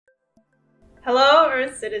Hello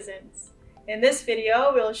Earth citizens! In this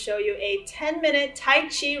video, we'll show you a 10-minute Tai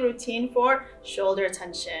Chi routine for shoulder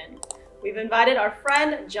tension. We've invited our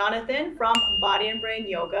friend Johnathan from Body and Brain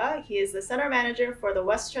Yoga. He is the center manager for the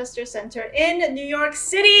Westchester Center in New York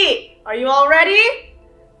City. Are you all ready?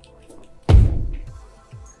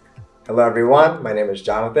 Hello everyone, my name is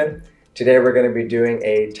Johnathan. Today we're going to be doing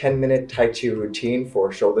a 10-minute Tai Chi routine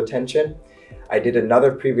for shoulder tension. I did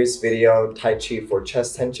another previous video, Tai Chi for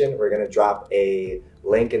chest tension. We're going to drop a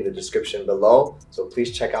link in the description below, so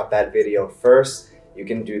please check out that video first. You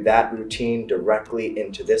can do that routine directly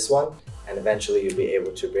into this one, and eventually you'll be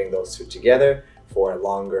able to bring those two together for a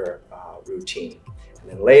longer routine. And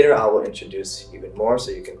then later I will introduce even more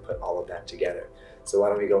so you can put all of that together. So why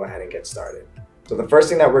don't we go ahead and get started. So the first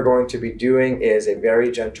thing that we're going to be doing is a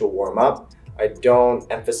very gentle warm-up. I don't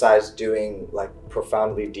emphasize doing like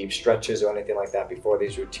profoundly deep stretches or anything like that before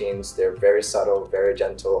these routines. They're very subtle, very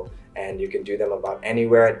gentle, and you can do them about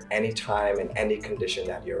anywhere, at any time, in any condition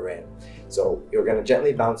that you're in. So you're going to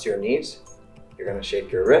gently bounce your knees, you're going to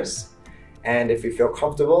shake your wrists, and if you feel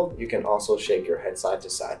comfortable, you can also shake your head side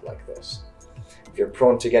to side like this. If you're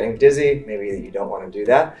prone to getting dizzy, maybe you don't want to do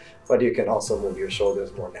that, but you can also move your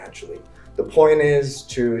shoulders more naturally. The point is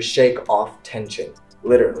to shake off tension,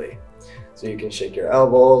 literally. So you can shake your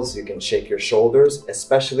elbows, you can shake your shoulders,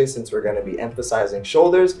 especially since we're going to be emphasizing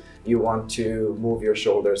shoulders. You want to move your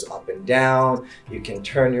shoulders up and down. You can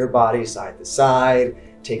turn your body side to side,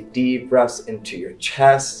 take deep breaths into your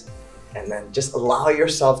chest, and then just allow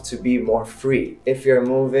yourself to be more free. If you're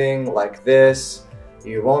moving like this,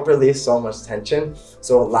 you won't release so much tension.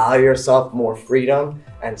 So allow yourself more freedom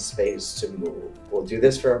and space to move. We'll do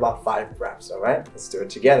this for about 5 breaths, all right? Let's do it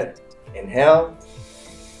together. Inhale.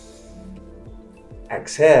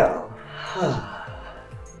 Exhale.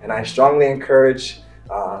 And I strongly encourage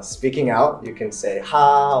speaking out. You can say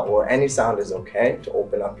ha or any sound is okay to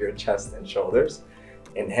open up your chest and shoulders.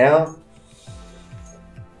 Inhale.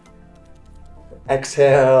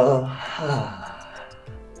 Exhale.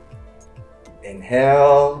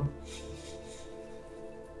 Inhale.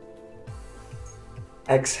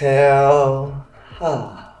 Exhale.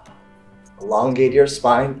 Elongate your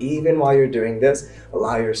spine even while you're doing this.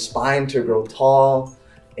 Allow your spine to grow tall.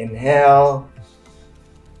 Inhale.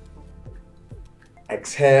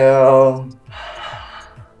 Exhale.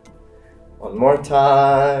 One more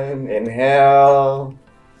time. Inhale.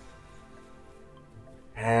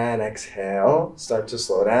 And exhale. Start to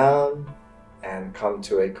slow down and come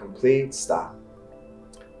to a complete stop.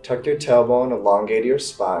 Tuck your tailbone, elongate your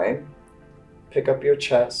spine. Pick up your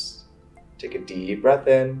chest. Take a deep breath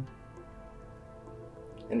in.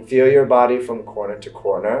 And feel your body from corner to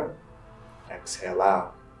corner. Exhale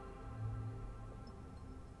out.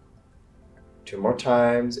 2 more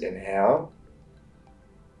times. Inhale.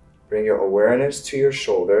 Bring your awareness to your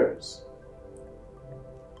shoulders.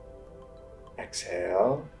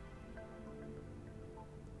 Exhale.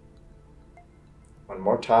 1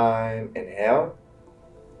 more time. Inhale.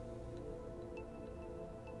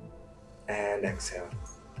 And exhale.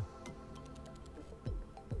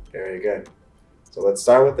 Very good. So let's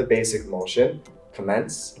start with the basic motion.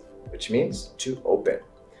 Commence, which means to open.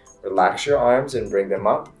 Relax your arms and bring them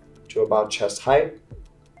up to about chest height.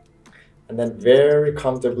 And then very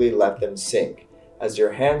comfortably let them sink. As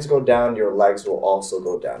your hands go down, your legs will also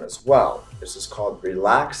go down as well. This is called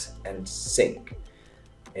relax and sink.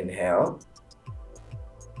 Inhale.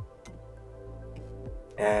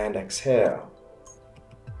 And exhale.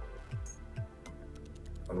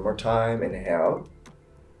 1 more time. Inhale.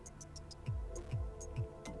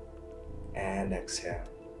 And exhale.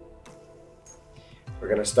 We're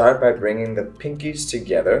going to start by bringing the pinkies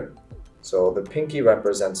together. So the pinky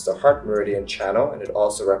represents the heart meridian channel, and it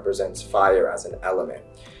also represents fire as an element.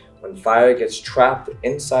 When fire gets trapped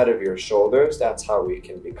inside of your shoulders, that's how we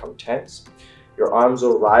can become tense. Your arms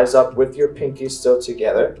will rise up with your pinkies still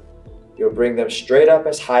together. You'll bring them straight up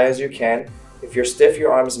as high as you can. If you're stiff,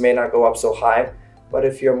 your arms may not go up so high, but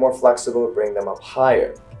if you're more flexible, bring them up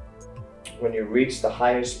higher. When you reach the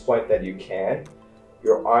highest point that you can,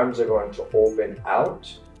 your arms are going to open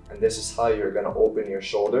out, and this is how you're going to open your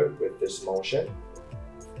shoulder with this motion.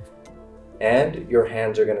 And your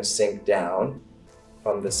hands are going to sink down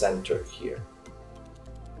from the center here.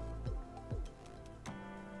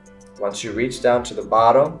 Once you reach down to the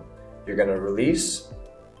bottom, you're going to release,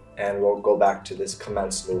 and we'll go back to this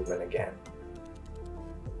commence movement again.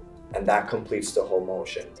 And that completes the whole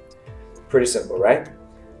motion. Pretty simple, right?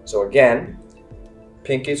 So again,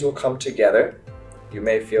 pinkies will come together. You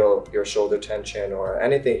may feel your shoulder tension or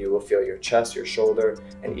anything. You will feel your chest, your shoulder,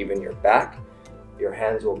 and even your back. Your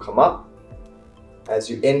hands will come up As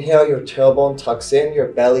you inhale, your tailbone tucks in, your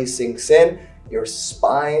belly sinks in, your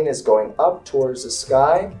spine is going up towards the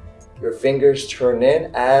sky. Your fingers turn in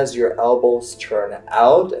as your elbows turn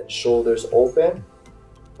out and shoulders open.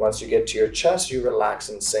 Once you get to your chest, you relax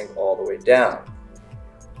and sink all the way down.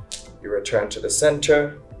 You return to the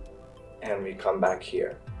center and we come back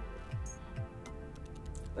here.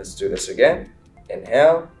 Let's do this again.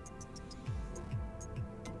 Inhale.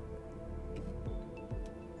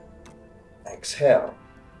 Exhale.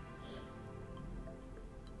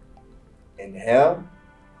 Inhale.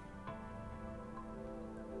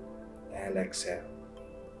 And exhale.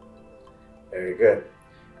 Very good.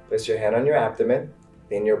 Place your hand on your abdomen.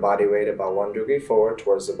 Lean your body weight about 1 degree forward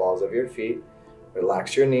towards the balls of your feet.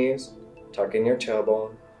 Relax your knees. Tuck in your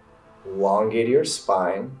tailbone. Elongate your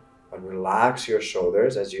spine. And relax your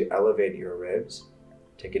shoulders as you elevate your ribs.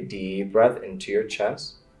 Take a deep breath into your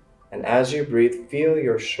chest. And as you breathe, feel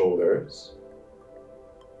your shoulders.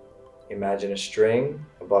 Imagine a string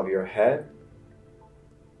above your head.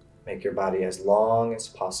 Make your body as long as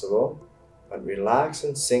possible, but relax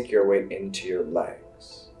and sink your weight into your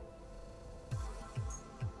legs.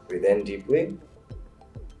 Breathe in deeply.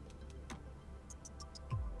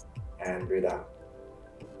 And breathe out.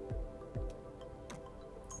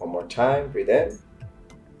 One more time, breathe in.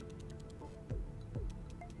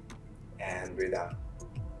 And breathe out.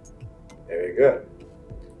 Very good.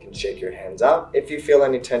 You can shake your hands out. If you feel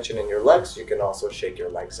any tension in your legs, you can also shake your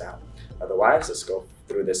legs out. Otherwise, let's go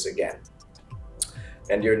through this again.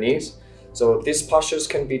 Bend your knees. So these postures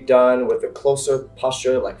can be done with a closer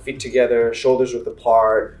posture, like feet together, shoulders width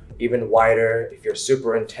apart, even wider. If you're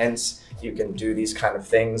super intense, you can do these kind of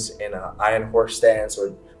things in an iron horse stance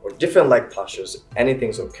or different leg postures.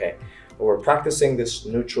 Anything's okay. But we're practicing this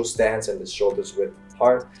neutral stance and the shoulders width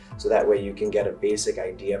apart, so that way you can get a basic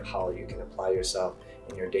idea of how you can apply yourself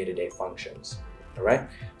in your day-to-day functions. All right?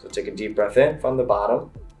 So take a deep breath in from the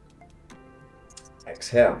bottom.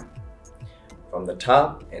 Exhale. From the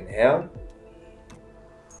top, inhale.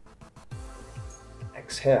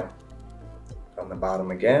 Exhale. From the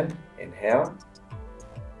bottom again, inhale.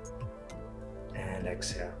 And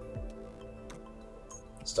exhale.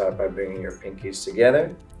 Start by bringing your pinkies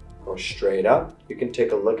together. Go straight up. You can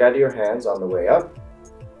take a look at your hands on the way up.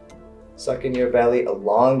 Suck in your belly,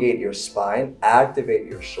 elongate your spine, activate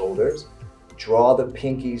your shoulders. Draw the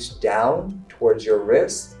pinkies down towards your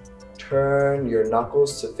wrist. Turn your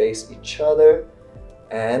knuckles to face each other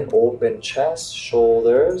and open chest,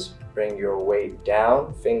 shoulders. Bring your weight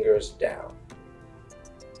down, fingers down.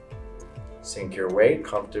 Sink your weight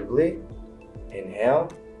comfortably.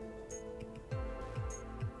 Inhale.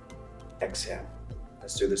 Exhale.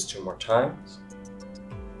 Let's do this 2 more times.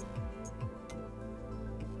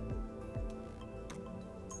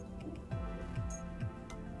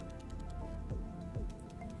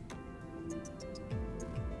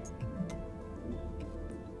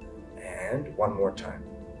 And 1 more time.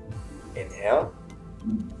 Inhale.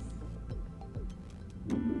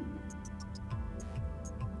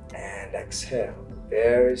 And exhale.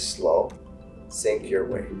 Very slow. Sink your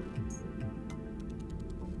weight.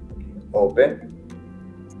 Open.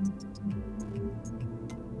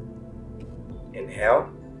 Inhale.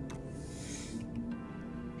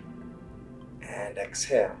 And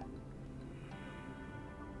exhale.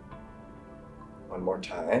 1 more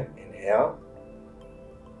time. Inhale.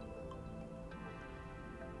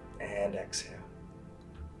 And exhale.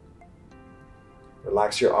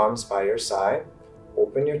 Relax your arms by your side.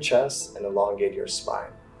 Open your chest and elongate your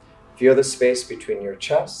spine. Feel the space between your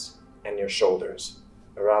chest and your shoulders,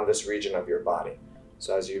 around this region of your body.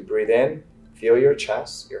 So as you breathe in, feel your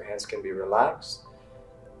chest. Your hands can be relaxed.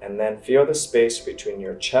 And then feel the space between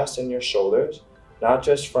your chest and your shoulders, not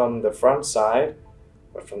just from the front side,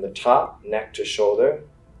 but from the top, neck to shoulder,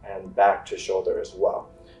 and back to shoulder as well.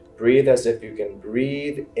 Breathe as if you can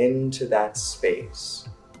breathe into that space.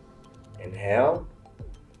 Inhale.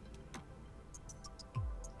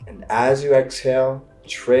 And as you exhale,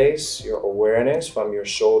 trace your awareness from your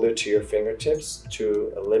shoulder to your fingertips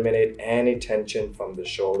to eliminate any tension from the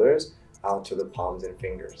shoulders out to the palms and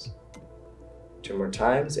fingers. 2 more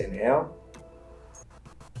times. Inhale.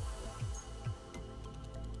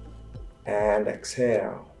 And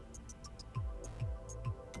exhale.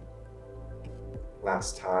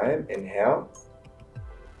 Last time. Inhale.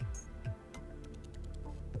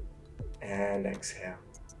 And exhale.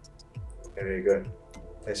 Very good.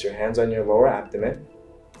 Place your hands on your lower abdomen.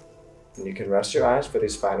 And you can rest your eyes for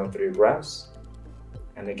these final 3 breaths.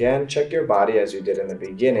 And again, check your body as you did in the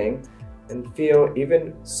beginning and feel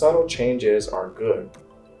even subtle changes are good.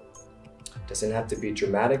 Doesn't have to be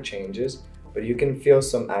dramatic changes, but you can feel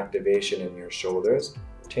some activation in your shoulders,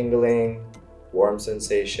 tingling, warm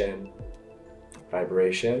sensation,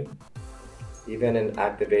 vibration, even an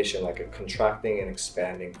activation like a contracting and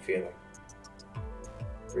expanding feeling.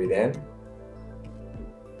 Breathe in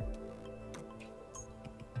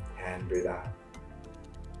and breathe out.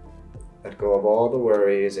 Let go of all the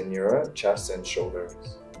worries in your chest and shoulders.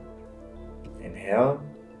 Inhale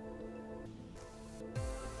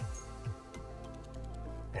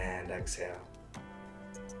and exhale.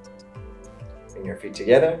 Bring your feet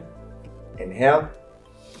together. Inhale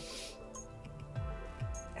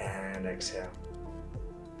and exhale.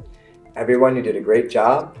 Everyone, you did a great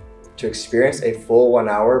job. To experience a full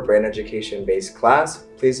 1-hour brain education based class,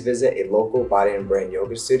 please visit a local body and brain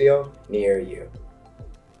yoga studio near you.